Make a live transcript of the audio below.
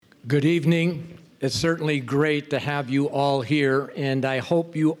Good evening. It's certainly great to have you all here, and I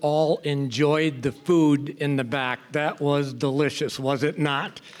hope you all enjoyed the food in the back. That was delicious, was it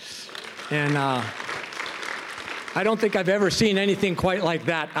not? And I don't think I've ever seen anything quite like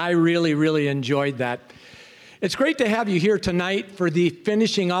that. I really enjoyed that. It's great to have you here tonight for the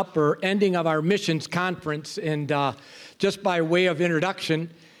finishing up or ending of our missions conference. And just by way of introduction,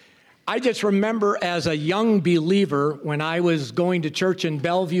 I just remember as a young believer when I was going to church in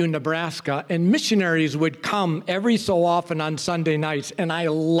Bellevue, Nebraska, and missionaries would come every so often on Sunday nights, and I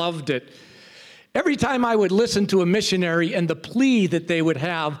loved it. Every time I would listen to a missionary and the plea that they would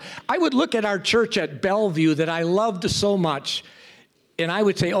have, I would look at our church at Bellevue that I loved so much, and I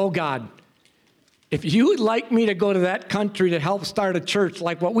would say, oh God, if you would like me to go to that country to help start a church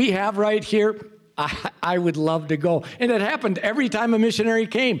like what we have right here, I would love to go. And it happened every time a missionary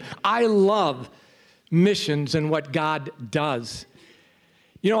came. I love missions and what God does.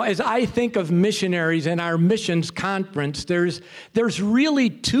 You know, as I think of missionaries and our missions conference, there's really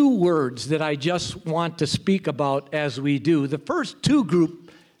two words that I just want to speak about as we do. The first two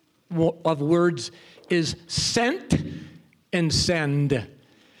group of words is sent and send.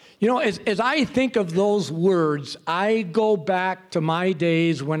 You know, as I think of those words, I go back to my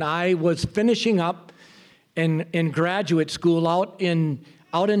days when I was finishing up in graduate school out in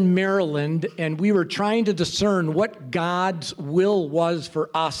Maryland, and we were trying to discern what God's will was for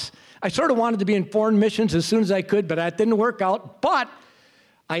us. I sort of wanted to be in foreign missions as soon as I could, but that didn't work out. But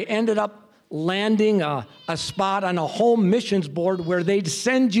I ended up landing a spot on a home missions board where they'd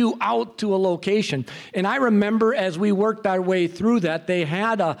send you out to a location. And I remember as we worked our way through that, they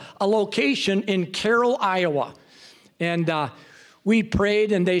had a location in Carroll, Iowa. And we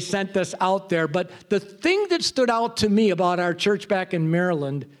prayed and they sent us out there. But the thing that stood out to me about our church back in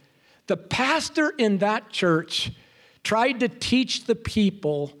Maryland, the pastor in that church tried to teach the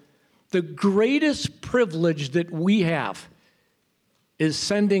people the greatest privilege that we have is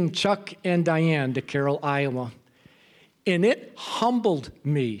sending Chuck and Diane to Carroll, Iowa. And it humbled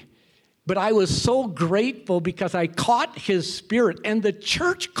me. But I was so grateful because I caught his spirit, and the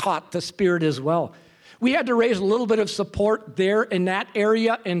church caught the spirit as well. We had to raise a little bit of support there in that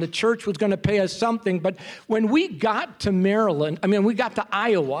area, and the church was going to pay us something. But when we got to we got to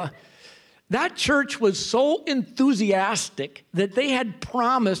Iowa, that church was so enthusiastic that they had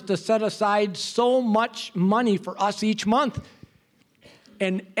promised to set aside so much money for us each month.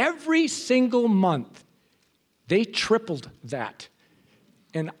 And every single month, they tripled that.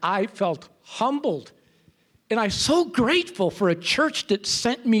 And I felt humbled. And I'm so grateful for a church that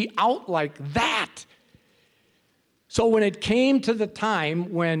sent me out like that. So when it came to the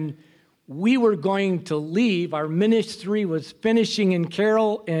time when we were going to leave, our ministry was finishing in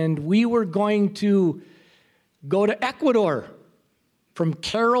Carroll, and we were going to go to Ecuador. From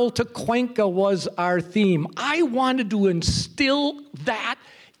Carroll to Cuenca was our theme. I wanted to instill that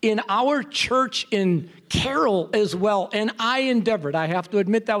in our church in Carroll as well, and I endeavored. I have to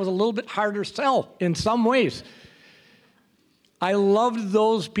admit that was a little bit harder sell in some ways. I loved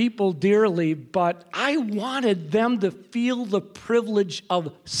those people dearly, but I wanted them to feel the privilege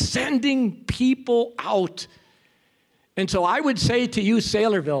of sending people out. And so I would say to you,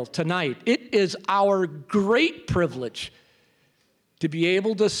 Saylorville, tonight, it is our great privilege to be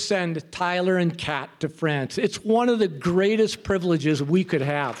able to send Tyler and Kat to France. It's one of the greatest privileges we could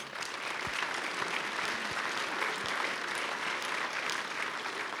have.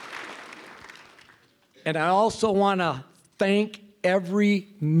 And I also want to thank every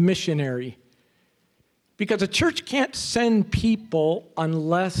missionary, because a church can't send people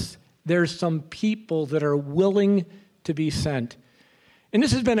unless there's some people that are willing to be sent. And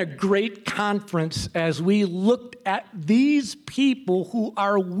this has been a great conference as we looked at these people who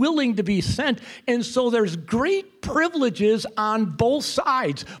are willing to be sent. And so there's great privileges on both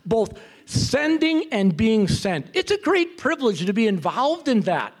sides, both sending and being sent. It's a great privilege to be involved in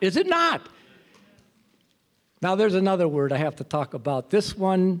that, is it not? Now there's another word I have to talk about. This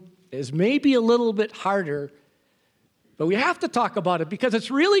one is maybe a little bit harder, but we have to talk about it because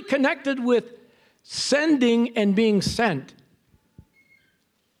it's really connected with sending and being sent.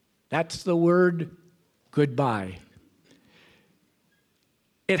 That's the word goodbye.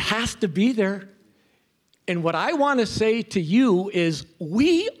 It has to be there. And what I want to say to you is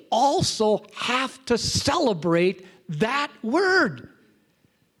we also have to celebrate that word.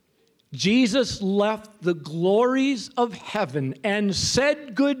 Jesus left the glories of heaven and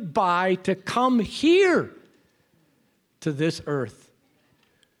said goodbye to come here to this earth.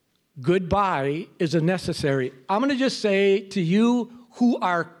 Goodbye is a necessary. I'm going to just say to you who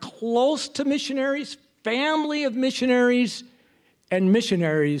are close to missionaries, family of missionaries, and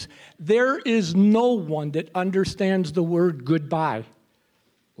missionaries, there is no one that understands the word goodbye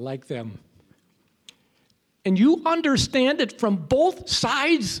like them. And you understand it from both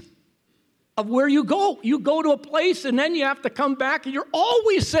sides of where you go. You go to a place and then you have to come back and you're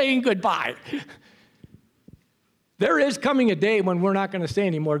always saying goodbye. There is coming a day when we're not going to say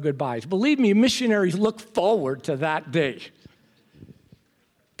any more goodbyes. Believe me, missionaries look forward to that day.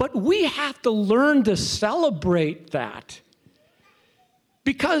 But we have to learn to celebrate that.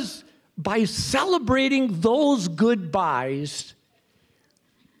 Because by celebrating those goodbyes,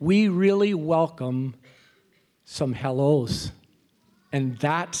 we really welcome some hellos. And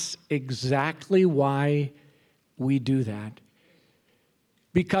that's exactly why we do that.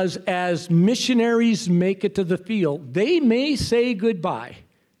 Because as missionaries make it to the field, they may say goodbye.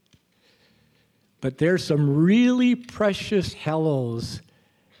 But there's some really precious hellos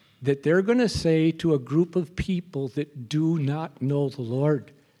that they're going to say to a group of people that do not know the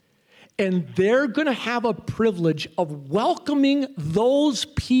Lord. And they're going to have a privilege of welcoming those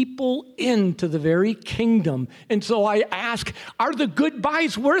people into the very kingdom. And so I ask, are the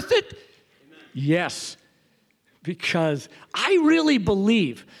goodbyes worth it? Amen. Yes, because I really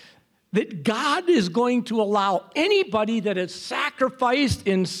believe that God is going to allow anybody that has sacrificed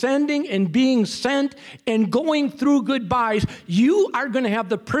in sending and being sent and going through goodbyes, you are going to have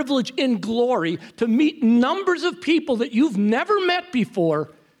the privilege in glory to meet numbers of people that you've never met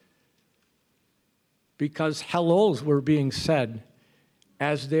before, because hellos were being said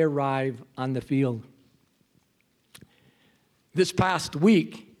as they arrive on the field. This past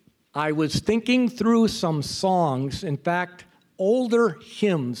week, I was thinking through some songs, in fact, older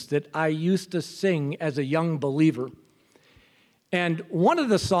hymns that I used to sing as a young believer. And one of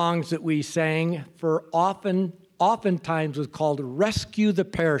the songs that we sang for oftentimes was called Rescue the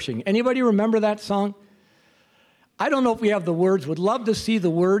Perishing. Anybody remember that song? I don't know if we have the words. Would love to see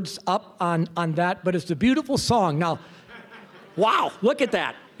the words up on that, but it's a beautiful song. Now, wow, look at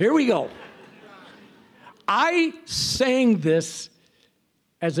that. Here we go. I sang this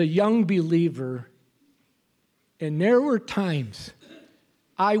as a young believer, and there were times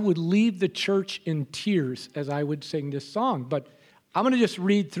I would leave the church in tears as I would sing this song. But I'm going to just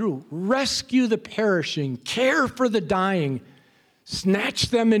read through. Rescue the perishing, care for the dying, snatch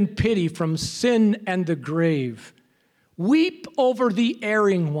them in pity from sin and the grave. Weep over the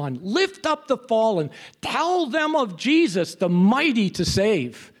erring one, lift up the fallen, tell them of Jesus, the mighty to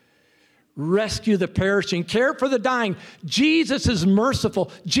save. Rescue the perishing, care for the dying. Jesus is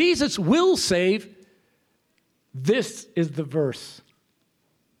merciful. Jesus will save. This is the verse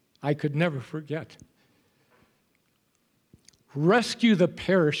I could never forget. Rescue the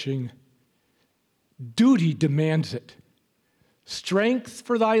perishing. Duty demands it. Strength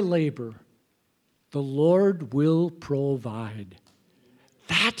for thy labor. The Lord will provide.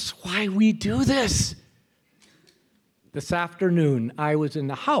 That's why we do this. This afternoon, I was in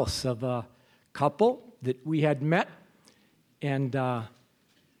the house of a couple that we had met, and a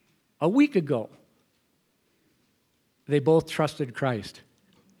week ago, they both trusted Christ.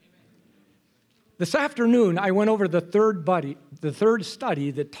 This afternoon, I went over the third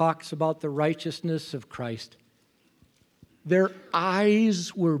study that talks about the righteousness of Christ. Their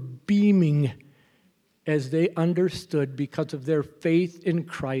eyes were beaming as they understood, because of their faith in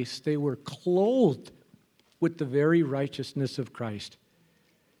Christ, they were clothed with the very righteousness of Christ.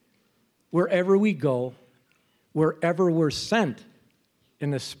 Wherever we go, wherever we're sent,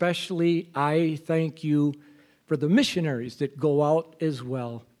 and especially I thank you for the missionaries that go out as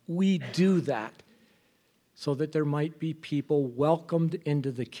well. We do that so that there might be people welcomed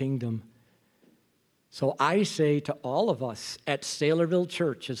into the kingdom. So I say to all of us at Saylorville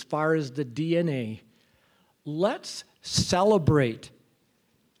Church, as far as the DNA, let's celebrate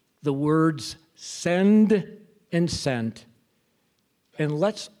the words send and sent, and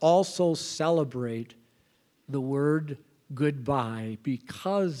let's also celebrate the word goodbye,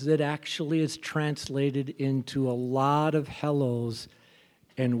 because it actually is translated into a lot of hellos,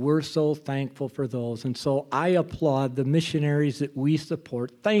 and we're so thankful for those. And so I applaud the missionaries that we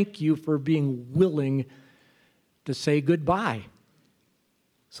support. Thank you for being willing to say goodbye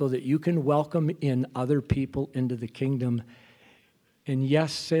so that you can welcome in other people into the kingdom. And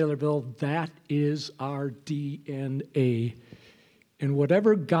yes, Saylorville, that is our DNA. And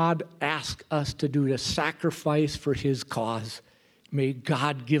whatever God asks us to do, to sacrifice for his cause, may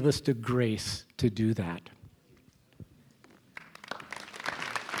God give us the grace to do that.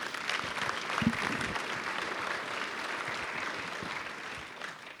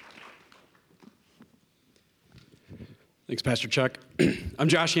 Thanks, Pastor Chuck. I'm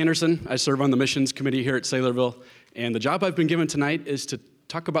Josh Anderson. I serve on the missions committee here at Saylorville, And the job I've been given tonight is to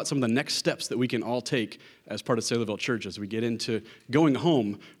talk about some of the next steps that we can all take as part of Saylorville Church as we get into going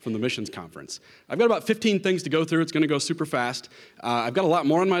home from the missions conference. I've got about 15 things to go through. It's going to go super fast. I've got a lot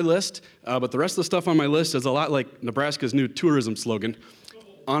more on my list, but the rest of the stuff on my list is a lot like Nebraska's new tourism slogan.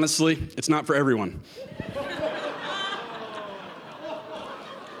 Honestly, it's not for everyone.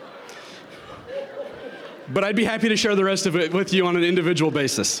 But I'd be happy to share the rest of it with you on an individual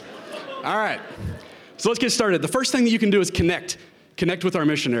basis. All right, so let's get started. The first thing that you can do is connect with our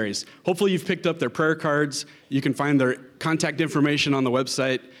missionaries. Hopefully you've picked up their prayer cards. You can find their contact information on the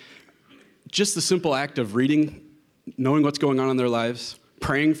website. Just the simple act of reading, knowing what's going on in their lives,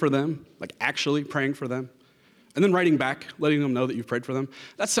 praying for them, like actually praying for them, and then writing back, letting them know that you've prayed for them.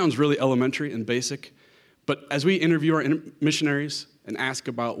 That sounds really elementary and basic, but as we interview our missionaries and ask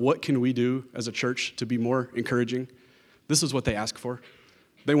about what can we do as a church to be more encouraging, this is what they ask for.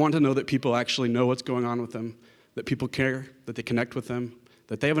 They want to know that people actually know what's going on with them, that people care, that they connect with them,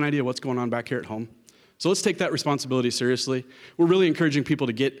 that they have an idea what's going on back here at home. So let's take that responsibility seriously. We're really encouraging people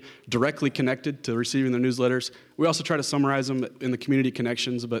to get directly connected to receiving their newsletters. We also try to summarize them in the community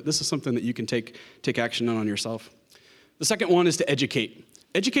connections, but this is something that you can take action on yourself. The second one is to educate.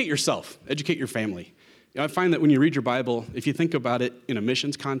 Educate yourself, educate your family. I find that when you read your Bible, if you think about it in a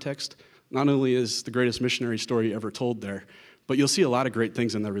missions context, not only is the greatest missionary story ever told there, but you'll see a lot of great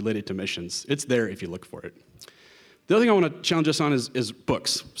things in there related to missions. It's there if you look for it. The other thing I want to challenge us on is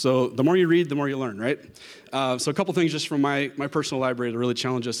books. So the more you read, the more you learn, right? So a couple things just from my personal library to really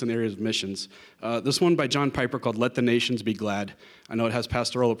challenge us in the areas of missions. This one by John Piper called Let the Nations Be Glad. I know it has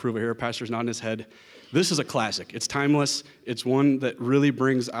pastoral approval here. Pastor's nodding his head. This is a classic. It's timeless. It's one that really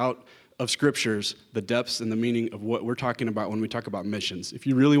brings out of scriptures the depths and the meaning of what we're talking about when we talk about missions. If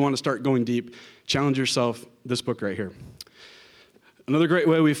you really want to start going deep, challenge yourself, this book right here. Another great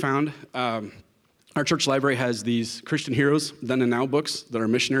way we found, our church library has these Christian Heroes Then and Now books that are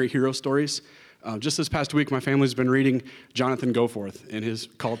missionary hero stories. Just this past week, my family's been reading Jonathan Goforth and his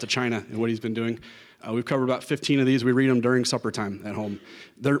call to China and what he's been doing. We've covered about 15 of these. We read them during supper time at home.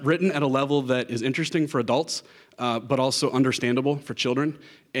 They're written at a level that is interesting for adults, but also understandable for children.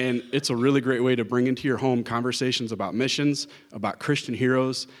 And it's a really great way to bring into your home conversations about missions, about Christian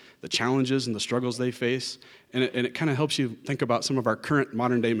heroes, the challenges and the struggles they face. And it kind of helps you think about some of our current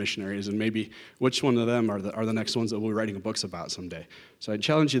modern-day missionaries and maybe which one of them are the next ones that we'll be writing books about someday. So I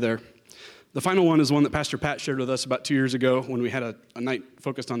challenge you there. The final one is one that Pastor Pat shared with us about 2 years ago when we had a night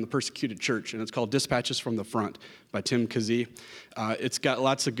focused on the persecuted church, and it's called Dispatches from the Front by Tim Kazee. It's got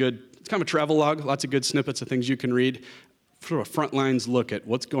lots of good, it's kind of a travel log, lots of good snippets of things you can read. Sort of a front lines look at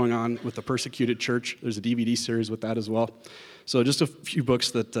what's going on with the persecuted church. There's a DVD series with that as well. So just a few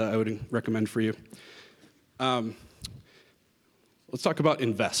books that I would recommend for you. Let's talk about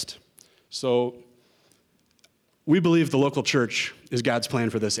invest. So we believe the local church is God's plan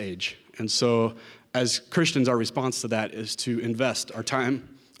for this age. And so as Christians, our response to that is to invest our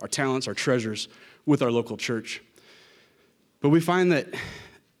time, our talents, our treasures with our local church. But we find that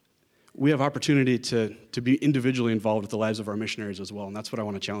we have opportunity to be individually involved with the lives of our missionaries as well, and that's what I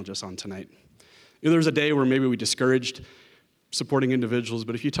want to challenge us on tonight. There was a day where maybe we discouraged supporting individuals,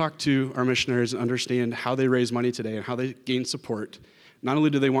 but if you talk to our missionaries and understand how they raise money today and how they gain support, not only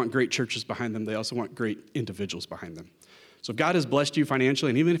do they want great churches behind them, they also want great individuals behind them. So if God has blessed you financially,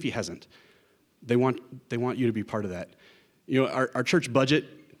 and even if he hasn't, they want you to be part of that. You know, our church budget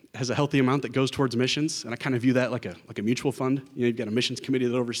has a healthy amount that goes towards missions, and I kind of view that like a mutual fund. You know, you've got a missions committee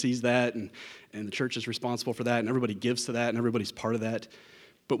that oversees that, and the church is responsible for that, and everybody gives to that, and everybody's part of that.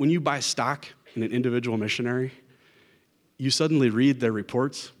 But when you buy stock in an individual missionary, you suddenly read their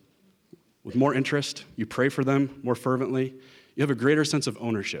reports with more interest, you pray for them more fervently, you have a greater sense of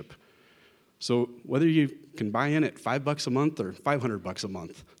ownership. So whether you can buy in at $5 a month or $500 a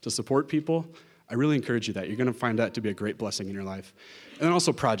month to support people, I really encourage you that. You're going to find that to be a great blessing in your life. And then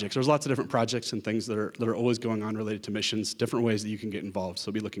also projects. There's lots of different projects and things that are always going on related to missions, different ways that you can get involved,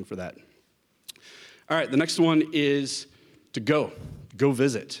 so be looking for that. All right, the next one is to go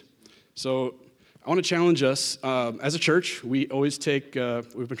visit. So I want to challenge us. As a church, we always we've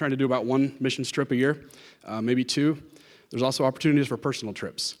been trying to do about one mission trip a year, maybe two. There's also opportunities for personal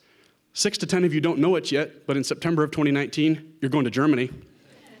trips. 6 to 10 of you don't know it yet, but in September of 2019, you're going to Germany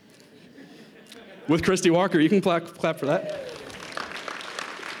with Christy Walker. You can clap for that.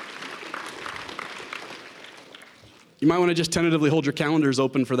 You might want to just tentatively hold your calendars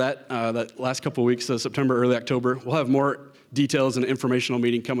open for that last couple of weeks, September, early October. We'll have more details and informational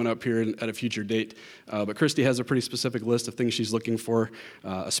meeting coming up here at a future date. But Christy has a pretty specific list of things she's looking for.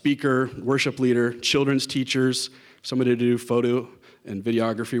 A speaker, worship leader, children's teachers, somebody to do photo and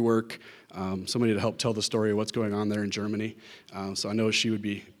videography work, somebody to help tell the story of what's going on there in Germany. So I know she would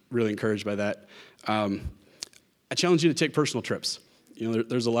be really encouraged by that. I challenge you to take personal trips.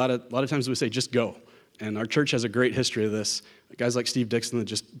 There's a lot of times we say, just go. And our church has a great history of this. Guys like Steve Dixon that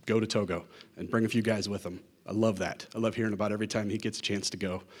just go to Togo and bring a few guys with them. I love that. I love hearing about every time he gets a chance to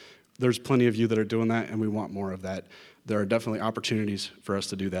go. There's plenty of you that are doing that, and we want more of that. There are definitely opportunities for us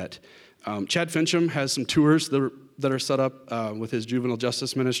to do that. Chad Fincham has some tours that are set up with his juvenile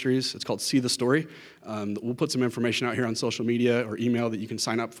justice ministries. It's called See the Story. We'll put some information out here on social media or email that you can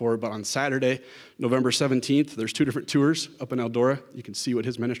sign up for. But on Saturday, November 17th, there's 2 different tours up in Eldora. You can see what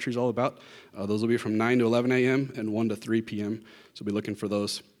his ministry is all about. Those will be from 9 to 11 a.m. and 1 to 3 p.m. So be looking for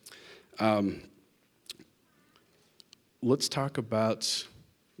those. Let's talk about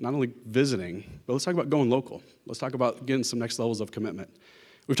not only visiting, but let's talk about going local. Let's talk about getting some next levels of commitment.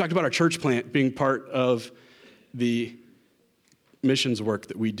 We've talked about our church plant being part of the missions work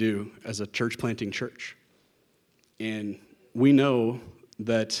that we do as a church planting church. And we know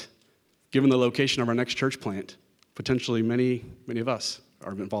that given the location of our next church plant, potentially many of us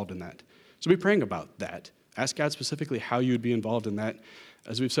are involved in that. So be praying about that. Ask God specifically how you would be involved in that.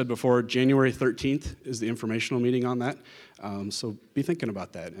 As we've said before, January 13th is the informational meeting on that. So be thinking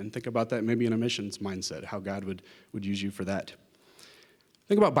about that, and think about that maybe in a missions mindset, how God would use you for that.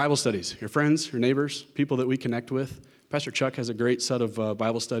 Think about Bible studies, your friends, your neighbors, people that we connect with. Pastor Chuck has a great set of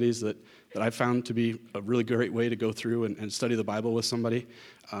Bible studies that I've found to be a really great way to go through and study the Bible with somebody.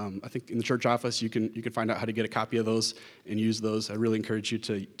 I think in the church office you can find out how to get a copy of those and use those. I really encourage you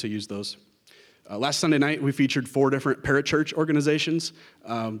to use those. Last Sunday night, we featured 4 different parachurch organizations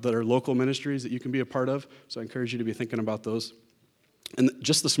that are local ministries that you can be a part of, so I encourage you to be thinking about those. And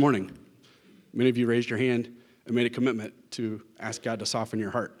just this morning, many of you raised your hand and made a commitment to ask God to soften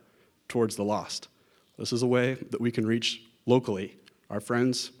your heart towards the lost. This is a way that we can reach locally our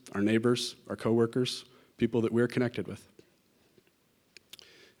friends, our neighbors, our coworkers, people that we're connected with.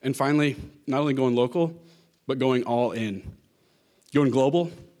 And finally, not only going local, but going all in. Going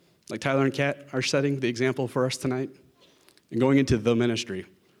global, like Tyler and Kat are setting the example for us tonight, and going into the ministry.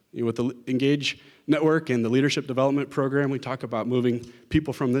 With the Engage Network and the Leadership Development Program, we talk about moving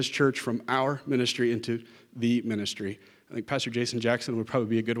people from this church, from our ministry, into the ministry. I think Pastor Jason Jackson would probably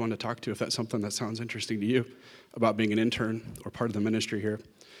be a good one to talk to if that's something that sounds interesting to you, about being an intern or part of the ministry here.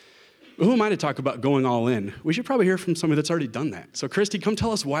 But who am I to talk about going all in? We should probably hear from somebody that's already done that. So Christy, come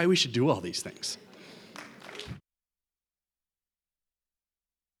tell us why we should do all these things.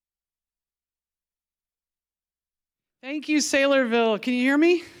 Thank you, Saylorville. Can you hear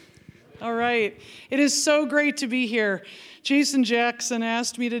me? All right. It is so great to be here. Jason Jackson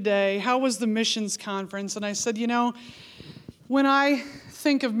asked me today, how was the missions conference? And I said, when I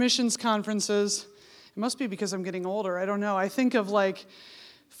think of missions conferences, it must be because I'm getting older, I don't know. I think of like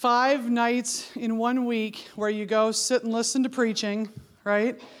 5 nights in 1 week where you go sit and listen to preaching,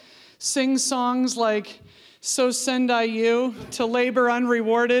 right? Sing songs like, "So Send I You," "To Labor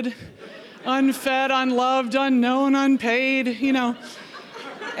Unrewarded," "Unfed, Unloved, Unknown, Unpaid,"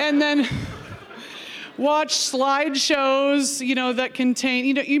 and then watch slideshows, that contain,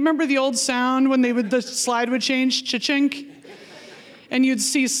 you remember the old sound when the slide would change, cha-chink? And you'd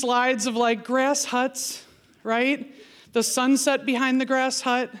see slides of like grass huts, right? The sunset behind the grass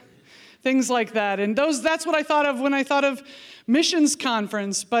hut, things like that. And that's what I thought of when I thought of missions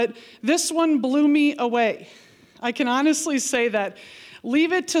conference, but this one blew me away. I can honestly say that.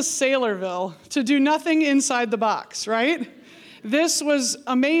 Leave it to Saylorville to do nothing inside the box, right? This was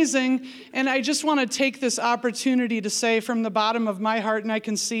amazing, and I just want to take this opportunity to say from the bottom of my heart, and I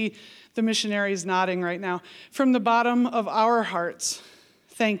can see the missionaries nodding right now, from the bottom of our hearts,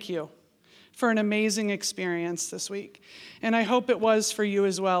 thank you for an amazing experience this week. And I hope it was for you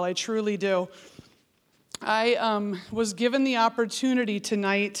as well. I truly do. I was given the opportunity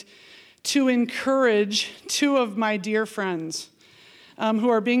tonight to encourage 2 of my dear friends who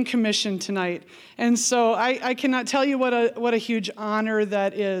are being commissioned tonight. And so I cannot tell you what a huge honor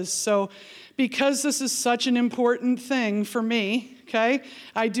that is. So because this is such an important thing for me, okay,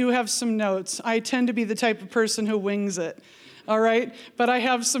 I do have some notes. I tend to be the type of person who wings it, all right? But I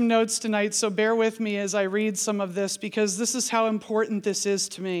have some notes tonight, so bear with me as I read some of this, because this is how important this is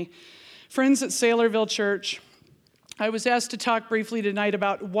to me. Friends at Saylorville Church, I was asked to talk briefly tonight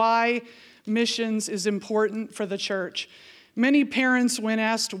about why missions is important for the church. Many parents, when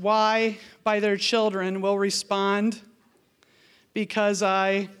asked why by their children, will respond, "Because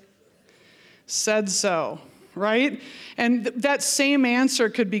I said so," right? And that same answer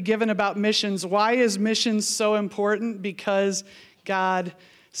could be given about missions. Why is missions so important? Because God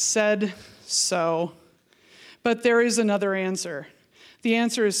said so. But there is another answer. The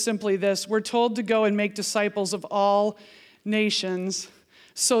answer is simply this. We're told to go and make disciples of all nations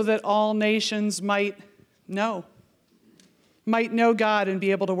so that all nations might know God and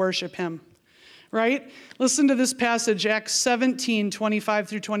be able to worship him. Right? Listen to this passage, Acts 17, 25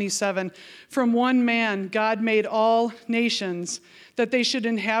 through 27. From one man, God made all nations that they should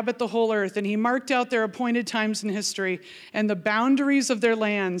inhabit the whole earth, and he marked out their appointed times in history and the boundaries of their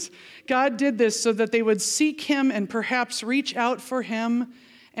lands. God did this so that they would seek him and perhaps reach out for him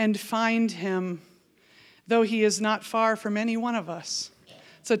and find him, though he is not far from any one of us.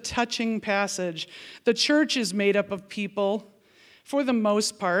 It's a touching passage. The church is made up of people, for the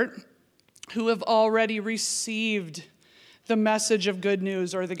most part, who have already received the message of good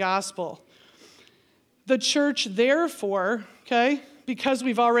news or the gospel. The church, therefore, because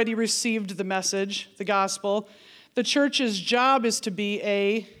we've already received the message, the gospel, the church's job is to be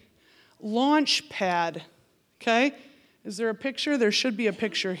a launch pad, Is there a picture? There should be a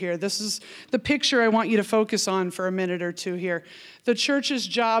picture here. This is the picture I want you to focus on for a minute or two here. The church's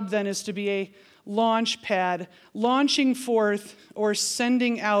job then is to be a launch pad, launching forth or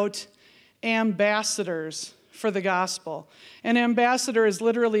sending out ambassadors for the gospel. An ambassador is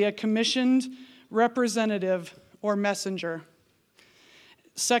literally a commissioned representative or messenger.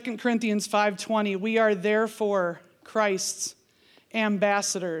 2 Corinthians 5:20, we are therefore Christ's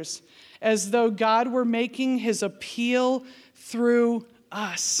ambassadors, as though God were making his appeal through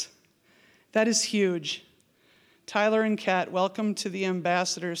us. That is huge. Tyler and Kat, welcome to the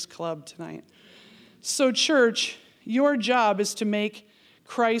Ambassadors Club tonight. So church, your job is to make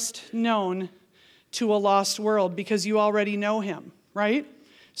Christ known to a lost world because you already know him, right?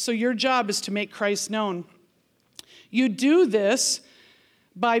 So your job is to make Christ known. You do this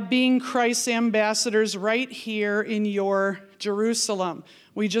by being Christ's ambassadors right here in your Jerusalem.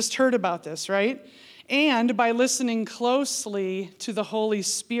 We just heard about this, right? And by listening closely to the Holy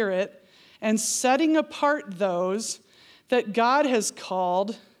Spirit and setting apart those that God has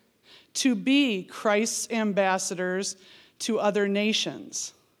called to be Christ's ambassadors to other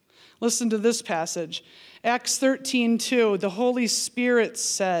nations. Listen to this passage. Acts 13:2, the Holy Spirit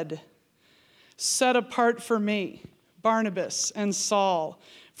said, "Set apart for me Barnabas and Saul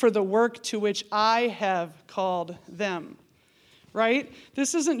for the work to which I have called them." Right?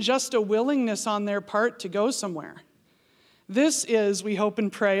 This isn't just a willingness on their part to go somewhere. This is, we hope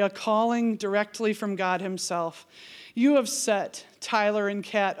and pray, a calling directly from God himself. You have set Tyler and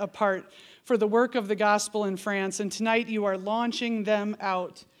Kat apart for the work of the gospel in France, and tonight you are launching them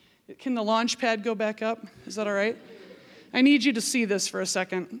out. Can the launch pad go back up? Is that all right? I need you to see this for a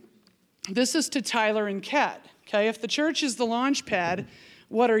second. This is to Tyler and Kat, If the church is the launch pad,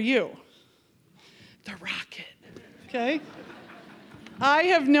 what are you? The rocket, I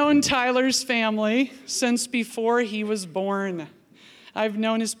have known Tyler's family since before he was born. I've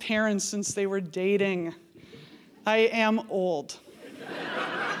known his parents since they were dating. I am old.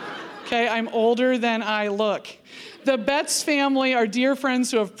 I'm older than I look. The Betts family are dear friends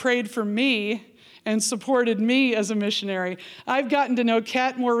who have prayed for me and supported me as a missionary. I've gotten to know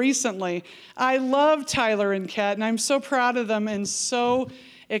Kat more recently. I love Tyler and Kat, and I'm so proud of them and so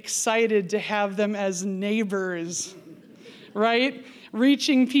excited to have them as neighbors, right?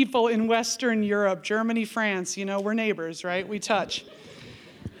 Reaching people in Western Europe, Germany, France, we're neighbors, right? We touch.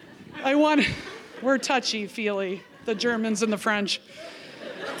 We're touchy-feely, the Germans and the French.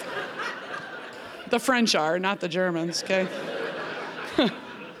 The French are, not the Germans,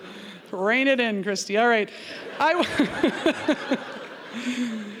 Rein it in, Christy. All right. I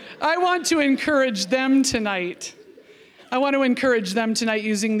want to encourage them tonight.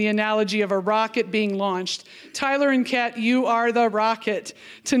 Using the analogy of a rocket being launched. Tyler and Kat, you are the rocket.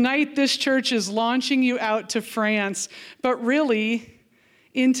 Tonight, this church is launching you out to France, but really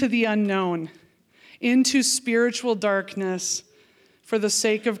into the unknown, into spiritual darkness for the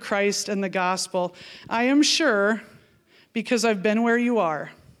sake of Christ and the gospel. I am sure, because I've been where you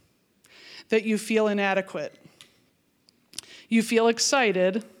are, that you feel inadequate. You feel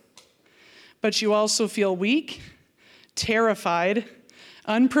excited, but you also feel weak, terrified,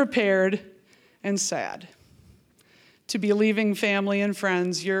 unprepared, and sad to be leaving family and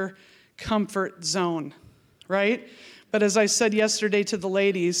friends, your comfort zone, right? But as I said yesterday to the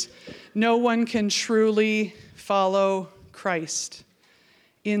ladies, no one can truly follow Christ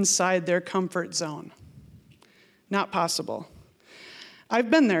inside their comfort zone. Not possible. I've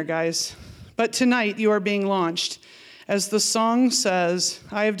been there, guys. But tonight you are being launched. As the song says,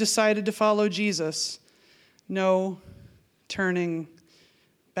 I have decided to follow Jesus. No turning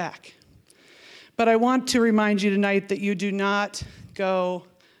back. But I want to remind you tonight that you do not go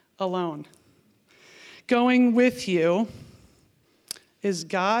alone. Going with you is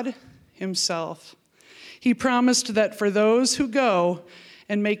God himself. He promised that for those who go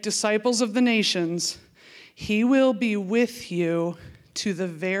and make disciples of the nations, he will be with you to the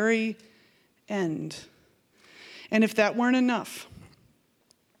very end. And if that weren't enough,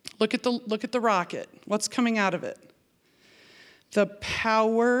 look at the rocket. What's coming out of it? The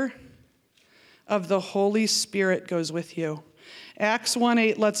power of the Holy Spirit goes with you. Acts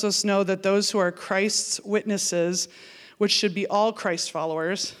 1:8 lets us know that those who are Christ's witnesses, which should be all Christ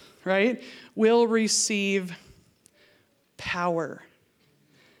followers, right, will receive power.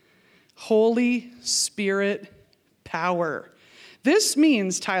 Holy Spirit power. This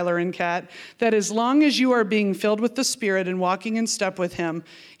means, Tyler and Kat, that as long as you are being filled with the Spirit and walking in step with him,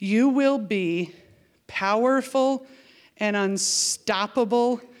 you will be powerful and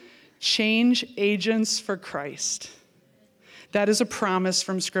unstoppable change agents for Christ. That is a promise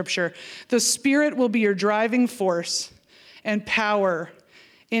from Scripture. The Spirit will be your driving force and power,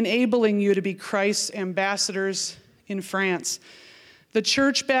 enabling you to be Christ's ambassadors in France. The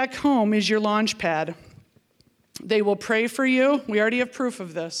church back home is your launch pad. They will pray for you. We already have proof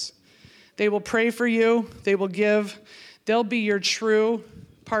of this. They will pray for you. They will give. They'll be your true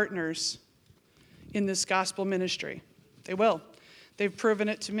partners in this gospel ministry. They will. They've proven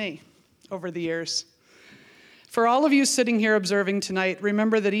it to me over the years. For all of you sitting here observing tonight,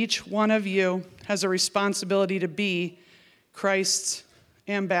 remember that each one of you has a responsibility to be Christ's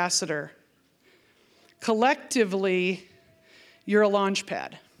ambassador. Collectively, you're a launch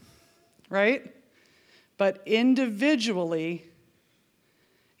pad, right? But individually,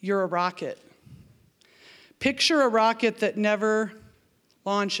 you're a rocket. Picture a rocket that never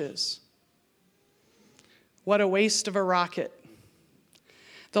launches. What a waste of a rocket.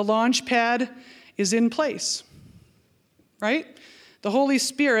 The launch pad is in place, right? The Holy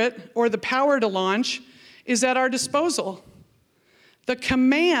Spirit, or the power to launch, is at our disposal. The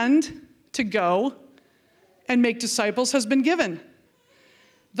command to go and make disciples has been given.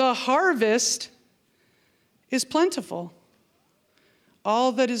 The harvest is plentiful.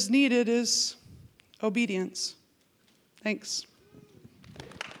 All that is needed is obedience. Thanks.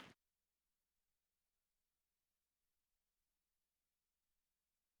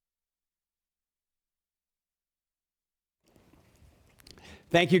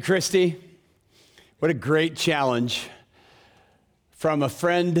 Thank you, Christy. What a great challenge from a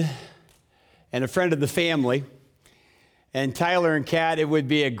friend and a friend of the family. And Tyler and Kat, it would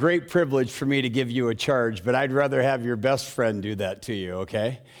be a great privilege for me to give you a charge, but I'd rather have your best friend do that to you,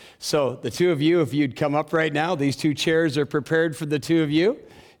 okay? So the two of you, if you'd come up right now, these two chairs are prepared for the two of you.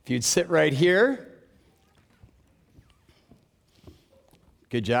 If you'd sit right here.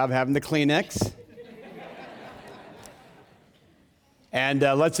 Good job having the Kleenex. And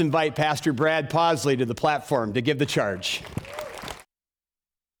let's invite Pastor Brad Posley to the platform to give the charge.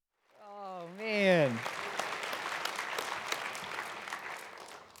 Oh, man.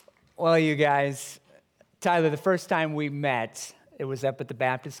 Well, you guys, Tyler, the first time we met, it was up at the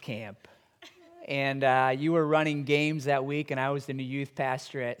Baptist camp. And you were running games that week, and I was the new youth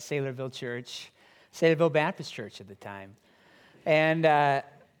pastor at Saylorville Baptist Church at the time. And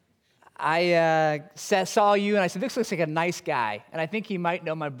I saw you, and I said, this looks like a nice guy, and I think he might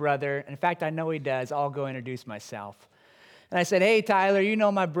know my brother. In fact, I know he does. I'll go introduce myself. And I said, hey, Tyler, you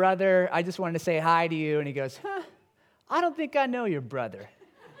know my brother. I just wanted to say hi to you. And he goes, I don't think I know your brother.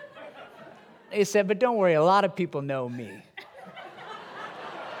 He said, but don't worry, a lot of people know me.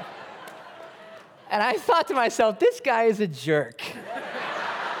 And I thought to myself, this guy is a jerk.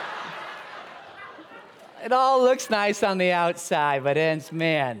 It all looks nice on the outside, but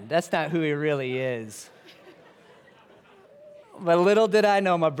man, that's not who he really is. But little did I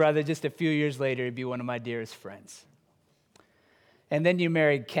know, my brother, just a few years later, he'd be one of my dearest friends. And then you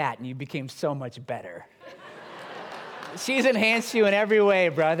married Kat, and you became so much better. She's enhanced you in every way,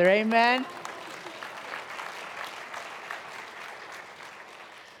 brother. Amen?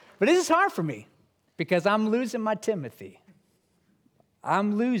 But this is hard for me because I'm losing my Timothy.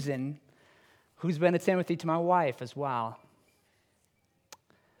 I'm losing who's been a Timothy to my wife as well.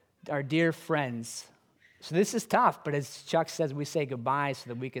 Our dear friends. So this is tough, but as Chuck says, we say goodbye so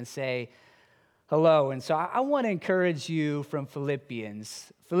that we can say hello. And so I want to encourage you from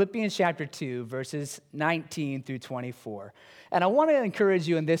Philippians chapter 2, verses 19 through 24. And I want to encourage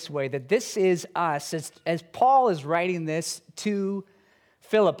you in this way, that this is us, as Paul is writing this to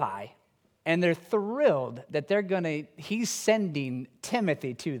Philippi, and they're thrilled that he's sending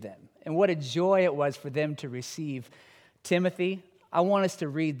Timothy to them. And what a joy it was for them to receive Timothy. I want us to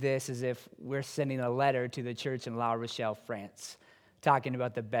read this as if we're sending a letter to the church in La Rochelle, France, talking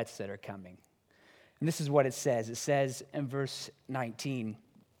about the bets that are coming. And this is what it says. It says in verse 19,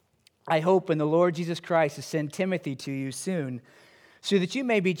 I hope in the Lord Jesus Christ to send Timothy to you soon, so that you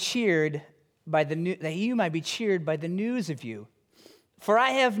may be cheered by the news of you. For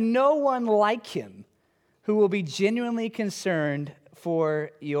I have no one like him who will be genuinely concerned for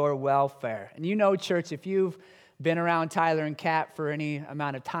your welfare. And you know, church, if you've been around Tyler and Kat for any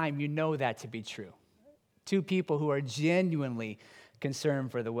amount of time, you know that to be true. Two people who are genuinely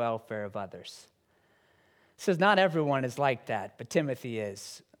concerned for the welfare of others. It says not everyone is like that, but Timothy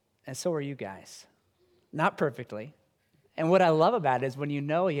is. And so are you guys. Not perfectly. And what I love about it is when you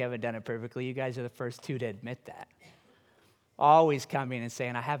know you haven't done it perfectly, you guys are the first two to admit that. Always coming and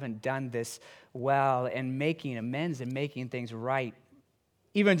saying, I haven't done this well, and making amends and making things right.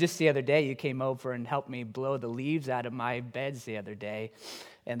 Even just the other day, you came over and helped me blow the leaves out of my beds the other day,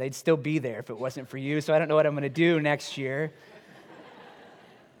 and they'd still be there if it wasn't for you, so I don't know what I'm going to do next year.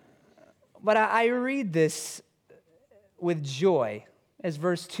 But I read this with joy. As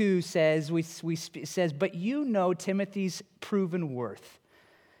verse 2 says, says, but you know Timothy's proven worth,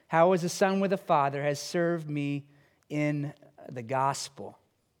 how as a son with a father has served me in the gospel.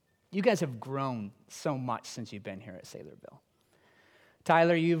 You guys have grown so much since you've been here at Saylorville.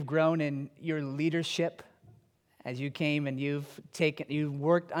 Tyler, you've grown in your leadership as you came and you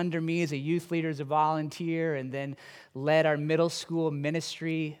worked under me as a youth leader, as a volunteer, and then led our middle school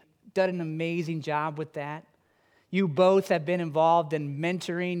ministry, done an amazing job with that. You both have been involved in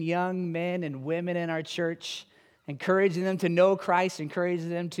mentoring young men and women in our church, encouraging them to know Christ, encouraging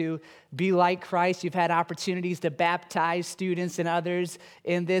them to be like Christ. You've had opportunities to baptize students and others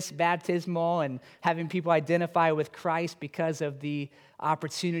in this baptismal and having people identify with Christ because of the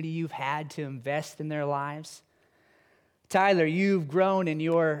opportunity you've had to invest in their lives. Tyler, you've grown in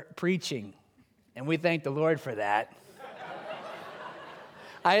your preaching, and we thank the Lord for that.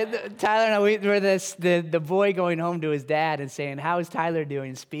 Tyler and I, we were the boy going home to his dad and saying, how is Tyler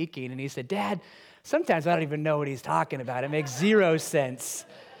doing speaking? And he said, Dad, sometimes I don't even know what he's talking about. It makes zero sense.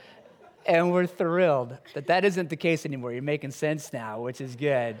 And we're thrilled that isn't the case anymore. You're making sense now, which is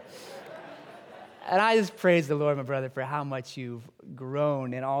good. And I just praise the Lord, my brother, for how much you've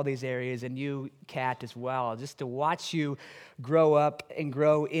grown in all these areas, and you, Kat, as well, just to watch you grow up and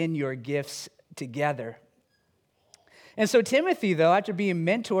grow in your gifts together. And so Timothy, though, after being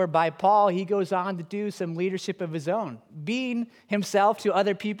mentored by Paul, he goes on to do some leadership of his own, being himself to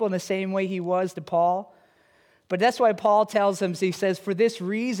other people in the same way he was to Paul. But that's why Paul tells him, he says, for this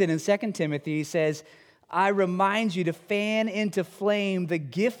reason in 2 Timothy, he says, I remind you to fan into flame the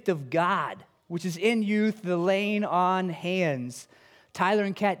gift of God, which is in you through the laying on hands. Tyler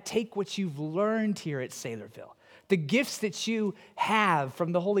and Kat, take what you've learned here at Saylorville, the gifts that you have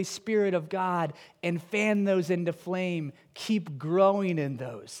from the Holy Spirit of God, and fan those into flame. Keep growing in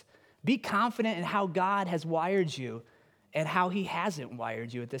those. Be confident in how God has wired you and how he hasn't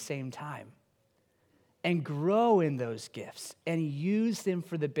wired you at the same time. And grow in those gifts and use them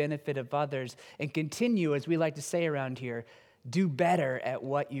for the benefit of others, and continue, as we like to say around here, do better at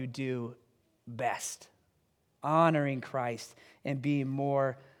what you do best, honoring Christ and being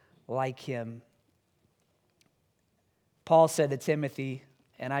more like him. Paul said to Timothy,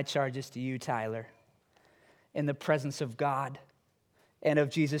 and I charge this to you, Tyler, in the presence of God and of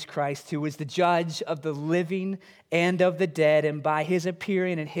Jesus Christ, who is the judge of the living and of the dead, and by his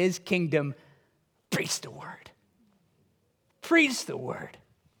appearing in his kingdom, preach the word. Preach the word.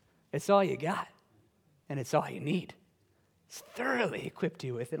 It's all you got, and it's all you need. It's thoroughly equipped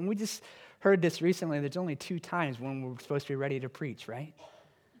you with it. And we just heard this recently. There's only 2 times when we're supposed to be ready to preach, right?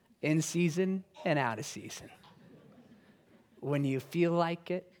 In season and out of season. When you feel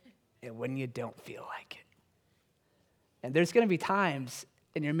like it and when you don't feel like it. And there's going to be times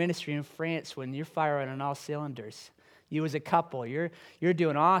in your ministry in France when you're firing on all cylinders. You as a couple, you're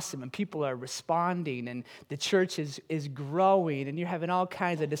doing awesome, and people are responding, and the church is growing, and you're having all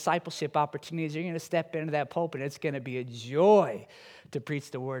kinds of discipleship opportunities. You're going to step into that pulpit, and it's going to be a joy to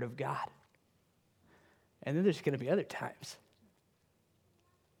preach the word of God. And then there's going to be other times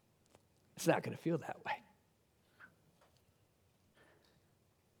it's not going to feel that way.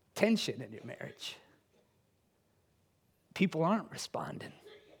 Tension in your marriage. People aren't responding.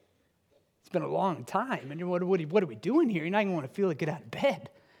 It's been a long time. And you're, what are we doing here? You're not even want to feel to get out of bed.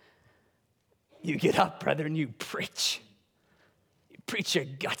 You get up, brother, and you preach. You preach your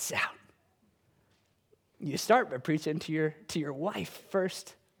guts out. You start by preaching to your wife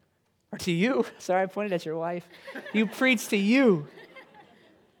first. Or to you. Sorry, I pointed at your wife. You preach to you.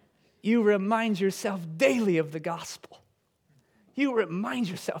 You remind yourself daily of the gospel. You remind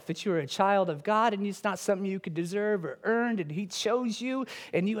yourself that you are a child of God and it's not something you could deserve or earned, and he chose you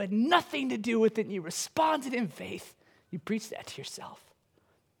and you had nothing to do with it and you responded in faith. You preach that to yourself.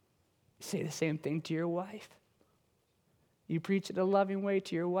 You say the same thing to your wife. You preach in a loving way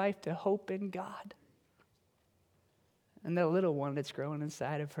to your wife to hope in God. And that little one that's growing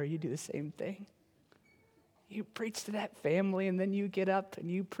inside of her, you do the same thing. You preach to that family, and then you get up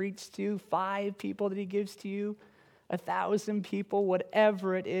and you preach to 5 people that he gives to you, 1,000 people,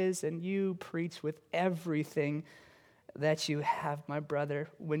 whatever it is, and you preach with everything that you have, my brother,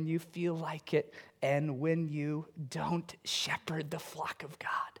 when you feel like it and when you don't. Shepherd the flock of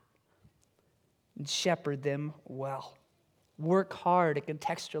God. And shepherd them well. Work hard at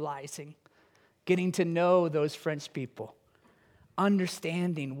contextualizing, getting to know those French people,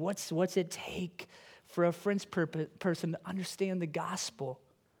 understanding what's it take for a French person to understand the gospel.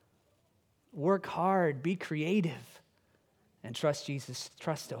 Work hard, be creative, and trust Jesus,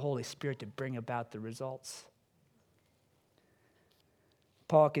 trust the Holy Spirit to bring about the results.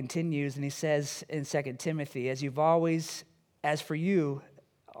 Paul continues and he says in 2 Timothy, as for you,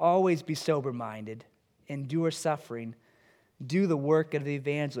 always be sober-minded, endure suffering, do the work of the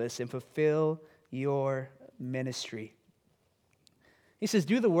evangelist, and fulfill your ministry. He says,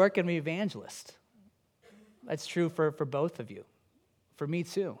 do the work of an evangelist. That's true for both of you. For me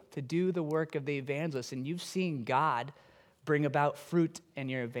too, to do the work of the evangelist. And you've seen God bring about fruit in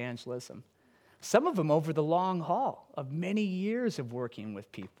your evangelism. Some of them over the long haul of many years of working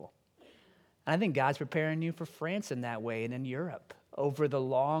with people. And I think God's preparing you for France in that way and in Europe over the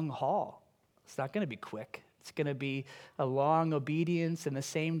long haul. It's not going to be quick. It's going to be a long obedience in the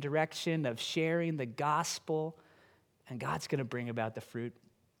same direction of sharing the gospel. And God's going to bring about the fruit.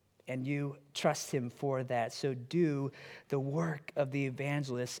 And you trust him for that. So do the work of the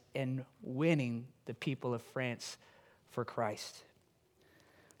evangelist in winning the people of France for Christ.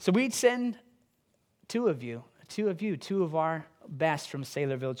 So we'd send two of our best from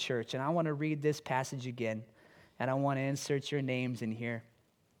Saylorville Church. And I want to read this passage again. And I want to insert your names in here.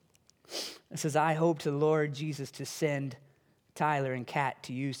 It says, I hope to the Lord Jesus to send Tyler and Kat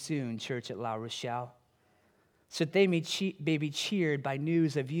to you soon, church at La Rochelle, so that they may be cheered by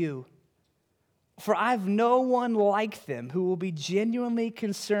news of you. For I've no one like them who will be genuinely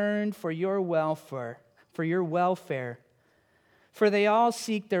concerned for your welfare. For they all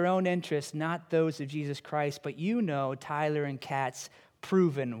seek their own interests, not those of Jesus Christ, but you know Tyler and Kat's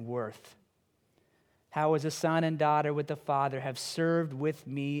proven worth. How as a son and daughter with the Father have served with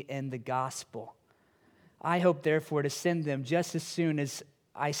me in the gospel. I hope therefore to send them just as soon as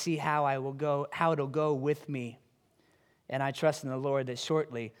I see how it'll go with me. And I trust in the Lord that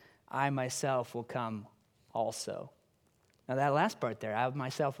shortly I myself will come also. Now that last part there, I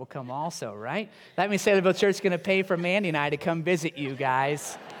myself will come also, right? That means Saylorville Church is going to pay for Mandy and I to come visit you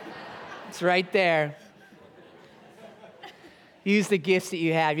guys. It's right there. Use the gifts that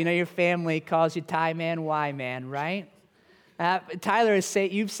you have. You know your family calls you Ty Man, Y Man, right? Tyler,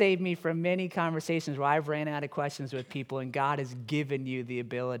 you've saved me from many conversations where I've ran out of questions with people, and God has given you the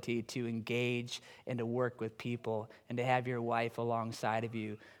ability to engage and to work with people and to have your wife alongside of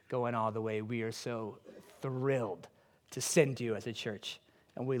you going all the way. We are so thrilled to send you as a church,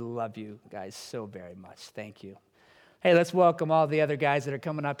 and we love you guys so very much. Thank you. Hey, let's welcome all the other guys that are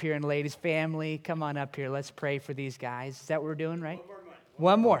coming up here, and ladies, family, come on up here. Let's pray for these guys. Is that what we're doing, right?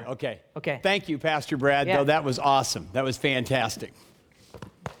 One more. Okay. Okay. Thank you, Pastor Brad, Yeah. though. That was awesome. That was fantastic.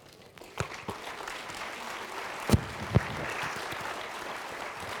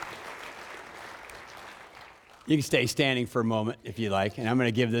 You can stay standing for a moment if you like, and I'm going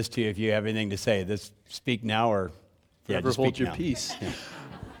to give this to you if you have anything to say. Speak now or Forever just hold speak your now. peace. Yeah.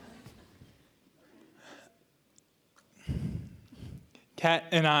 Kat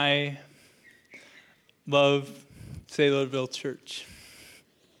and I love Saylorville Church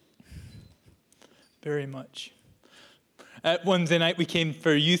very much. At Wednesday night, we came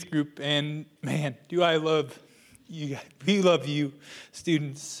for a youth group, and man, do I love you guys. We love you,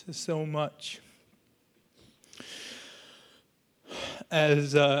 students, so much.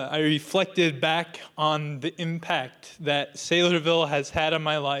 As I reflected back on the impact that Saylorville has had on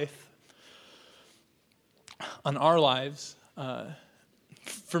my life, on our lives,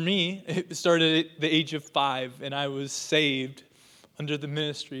 for me, it started at the age of 5, and I was saved under the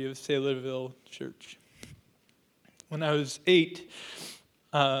ministry of Saylorville Church. When I was 8,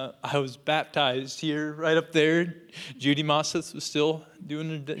 I was baptized here, right up there. Judy Mosses was still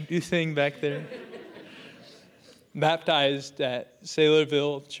doing her new thing back there. Baptized at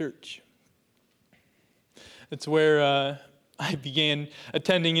Saylorville Church. It's where I began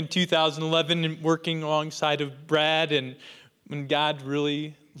attending in 2011 and working alongside of Brad and when God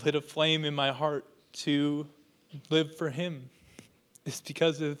really lit a flame in my heart to live for him. It's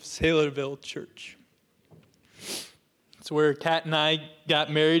because of Saylorville Church. It's where Kat and I got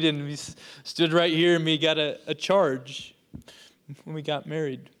married, and we stood right here and we got a charge when we got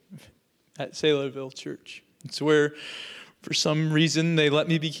married at Saylorville Church. It's where, for some reason, they let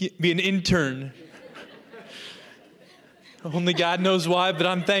me be an intern. Only God knows why, but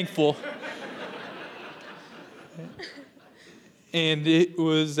I'm thankful. And it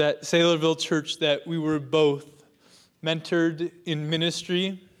was at Saylorville Church that we were both mentored in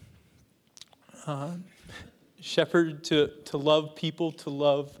ministry, shepherded to love people, to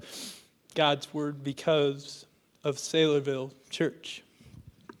love God's word because of Saylorville Church.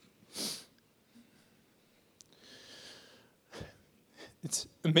 It's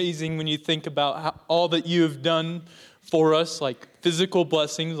amazing when you think about all that you have done for us, like physical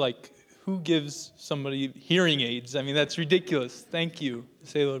blessings, like who gives somebody hearing aids? I mean, that's ridiculous. Thank you,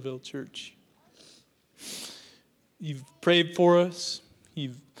 Saylorville Church. You've prayed for us.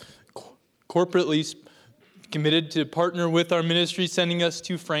 You've corporately committed to partner with our ministry, sending us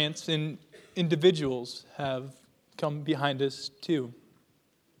to France, and individuals have come behind us too.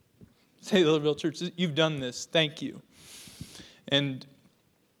 Saylorville Church, you've done this. Thank you. And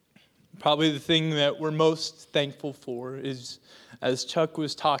probably the thing that we're most thankful for is, as Chuck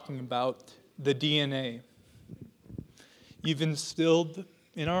was talking about, the DNA. You've instilled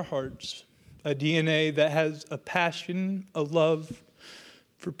in our hearts a DNA that has a passion, a love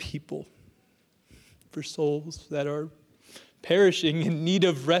for people, for souls that are perishing in need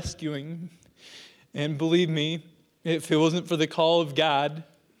of rescuing. And believe me, if it wasn't for the call of God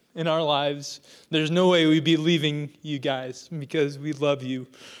in our lives, there's no way we'd be leaving you guys, because we love you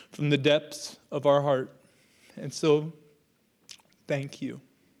from the depths of our heart. And so, thank you.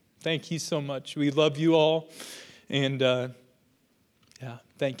 Thank you so much. We love you all. And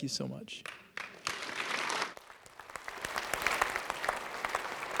thank you so much.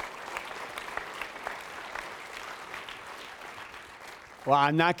 Well,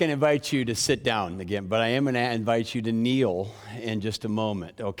 I'm not going to invite you to sit down again, but I am going to invite you to kneel in just a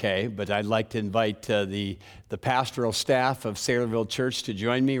moment, okay? But I'd like to invite the pastoral staff of Saylorville Church to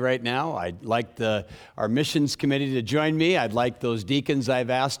join me right now. I'd like our missions committee to join me. I'd like those deacons I've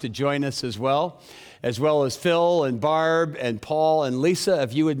asked to join us as well as Phil and Barb and Paul and Lisa,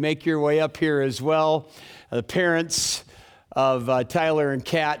 if you would make your way up here as well. The parents of Tyler and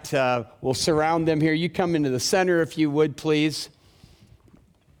Kat will surround them here. You come into the center if you would, please.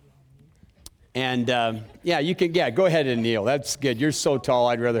 And go ahead and kneel. That's good. You're so tall,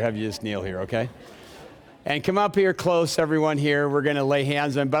 I'd rather have you just kneel here, okay? And come up here close, everyone here. We're going to lay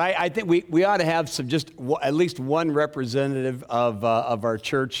hands on. But I think we ought to have at least one representative of our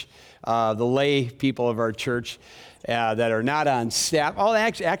church, the lay people of our church that are not on staff. Oh,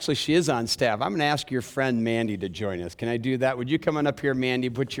 actually, she is on staff. I'm going to ask your friend Mandy to join us. Can I do that? Would you come on up here, Mandy?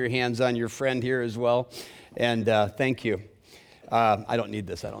 Put your hands on your friend here as well. And thank you. I don't need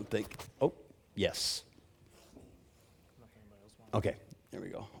this, I don't think. Oh. Yes. Okay, there we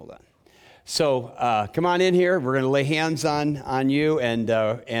go. Hold on. So come on in here. We're going to lay hands on you,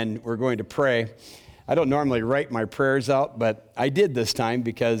 and we're going to pray. I don't normally write my prayers out, but I did this time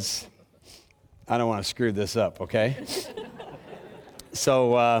because I don't want to screw this up, okay?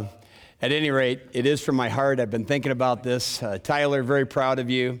 So at any rate, it is from my heart. I've been thinking about this. Tyler, very proud of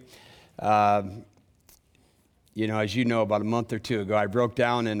you. As you know, about a month or two ago, I broke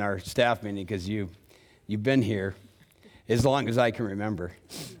down in our staff meeting because you've been here as long as I can remember.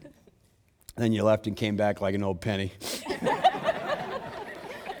 Then you left and came back like an old penny.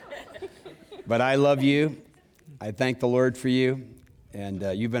 But I love you. I thank the Lord for you. And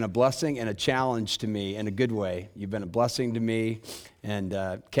you've been a blessing and a challenge to me in a good way. You've been a blessing to me.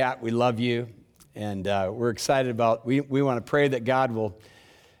 And Kat, we love you. And we're excited we want to pray that God will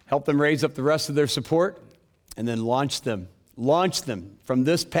help them raise up the rest of their support, and then launch them from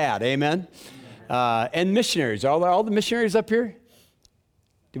this pad, amen? And missionaries, all the missionaries up here?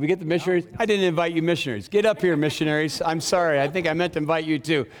 Did we get the missionaries? I didn't invite you missionaries. Get up here, missionaries. I'm sorry, I think I meant to invite you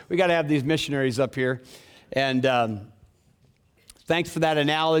too. We got to have these missionaries up here. And thanks for that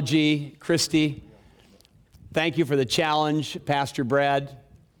analogy, Christy. Thank you for the challenge, Pastor Brad.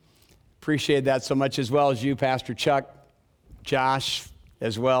 Appreciate that so much, as well as you, Pastor Chuck, Josh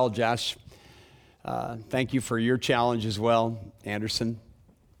as well, Josh. Thank you for your challenge as well, Anderson.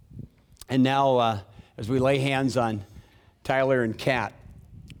 And now, as we lay hands on Tyler and Kat,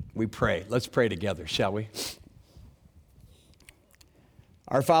 we pray. Let's pray together, shall we?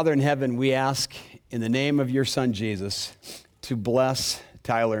 Our Father in heaven, we ask in the name of your Son, Jesus, to bless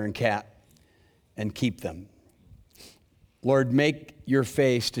Tyler and Kat and keep them. Lord, make your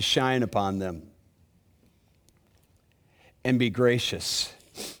face to shine upon them and be gracious.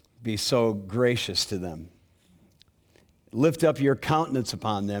 Be so gracious to them. Lift up your countenance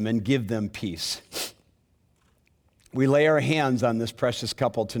upon them and give them peace. We lay our hands on this precious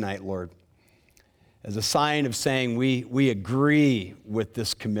couple tonight, Lord, as a sign of saying we agree with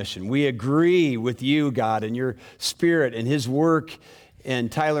this commission. We agree with you, God, and your Spirit and his work in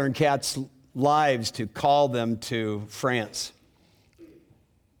Tyler and Kat's lives to call them to France.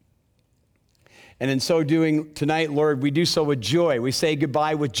 And in so doing tonight, Lord, we do so with joy. We say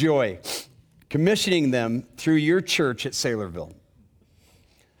goodbye with joy, commissioning them through your church at Saylorville.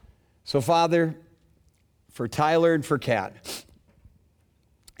 So, Father, for Tyler and for Kat,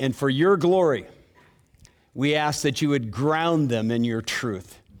 and for your glory, we ask that you would ground them in your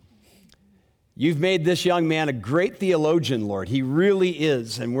truth. You've made this young man a great theologian, Lord. He really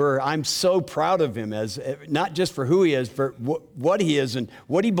is, and I'm so proud of him, as not just for who he is, for what he is and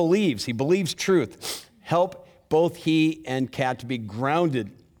what he believes. He believes truth. Help both he and Kat to be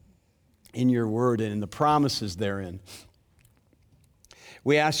grounded in your word and in the promises therein.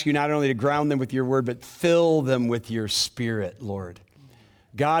 We ask you not only to ground them with your word, but fill them with your Spirit, Lord.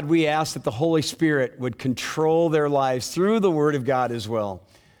 God, we ask that the Holy Spirit would control their lives through the word of God as well,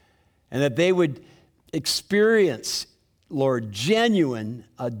 and that they would experience, Lord,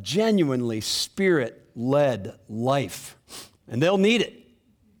 a genuinely Spirit-led life. And they'll need it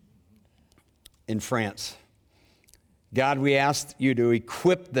in France. God, we ask you to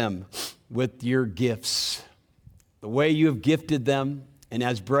equip them with your gifts, the way you have gifted them. And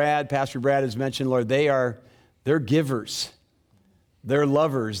as Pastor Brad has mentioned, Lord, they're givers. They're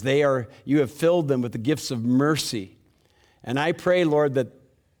lovers. You have filled them with the gifts of mercy. And I pray, Lord,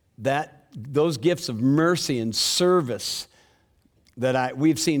 that those gifts of mercy and service that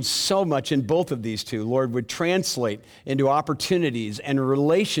we've seen so much in both of these two, Lord, would translate into opportunities and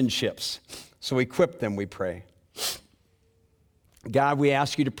relationships. So equip them, we pray. God, we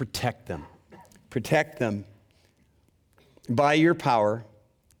ask you to protect them. Protect them by your power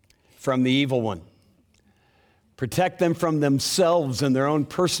from the evil one. Protect them from themselves and their own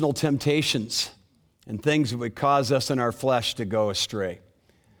personal temptations and things that would cause us in our flesh to go astray.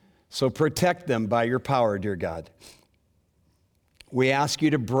 So protect them by your power, dear God. We ask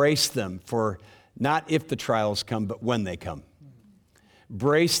you to brace them for not if the trials come, but when they come.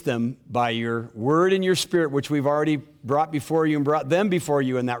 Brace them by your word and your Spirit, which we've already brought before you and brought them before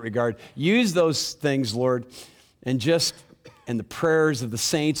you in that regard. Use those things, Lord, and the prayers of the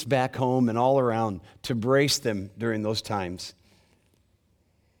saints back home and all around to brace them during those times.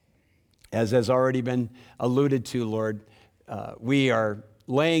 As has already been alluded to, Lord, we are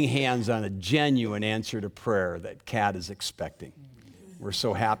laying hands on a genuine answer to prayer that Kat is expecting. We're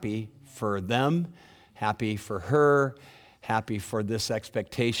so happy for them, happy for her, happy for this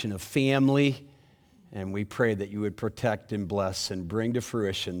expectation of family, and we pray that you would protect and bless and bring to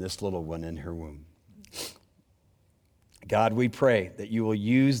fruition this little one in her womb. God, we pray that you will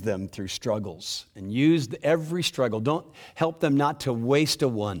use them through struggles and use every struggle. Don't help them not to waste a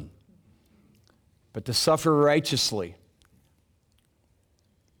one, but to suffer righteously.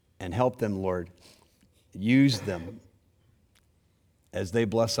 And help them, Lord, use them as they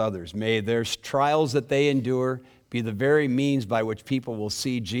bless others. May their trials that they endure be the very means by which people will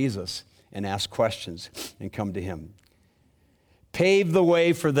see Jesus and ask questions and come to him. Pave the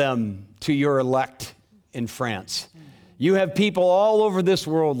way for them to your elect in France. You have people all over this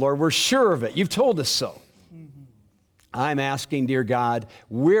world, Lord. We're sure of it. You've told us so. I'm asking, dear God,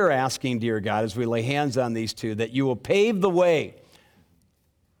 we're asking, dear God, as we lay hands on these two, that you will pave the way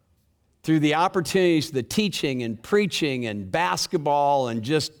through the opportunities, the teaching and preaching and basketball and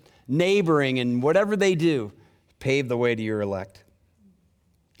just neighboring and whatever they do, pave the way to your elect.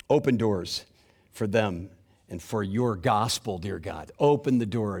 Open doors for them and for your gospel, dear God. Open the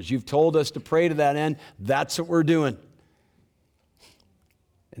doors. You've told us to pray to that end. That's what we're doing.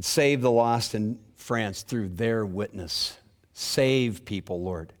 And save the lost in France through their witness. Save people,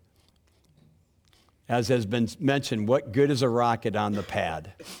 Lord. As has been mentioned, what good is a rocket on the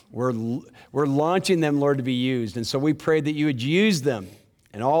pad? We're launching them, Lord, to be used. And so we pray that you would use them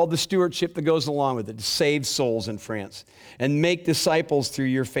and all the stewardship that goes along with it to save souls in France and make disciples through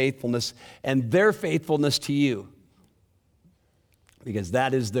your faithfulness and their faithfulness to you. Because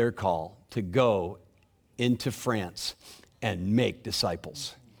that is their call, to go into France and make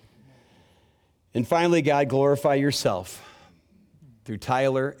disciples. And finally, God, glorify yourself through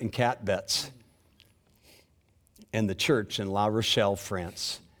Tyler and Kat Betts and the church in La Rochelle,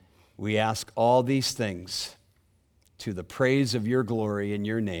 France. We ask all these things to the praise of your glory in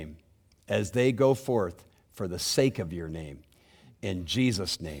your name as they go forth for the sake of your name. In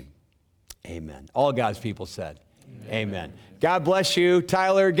Jesus' name, amen. All God's people said, amen. God bless you,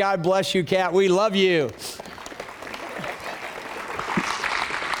 Tyler. God bless you, Kat. We love you.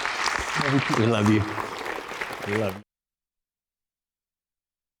 We love you. We love you.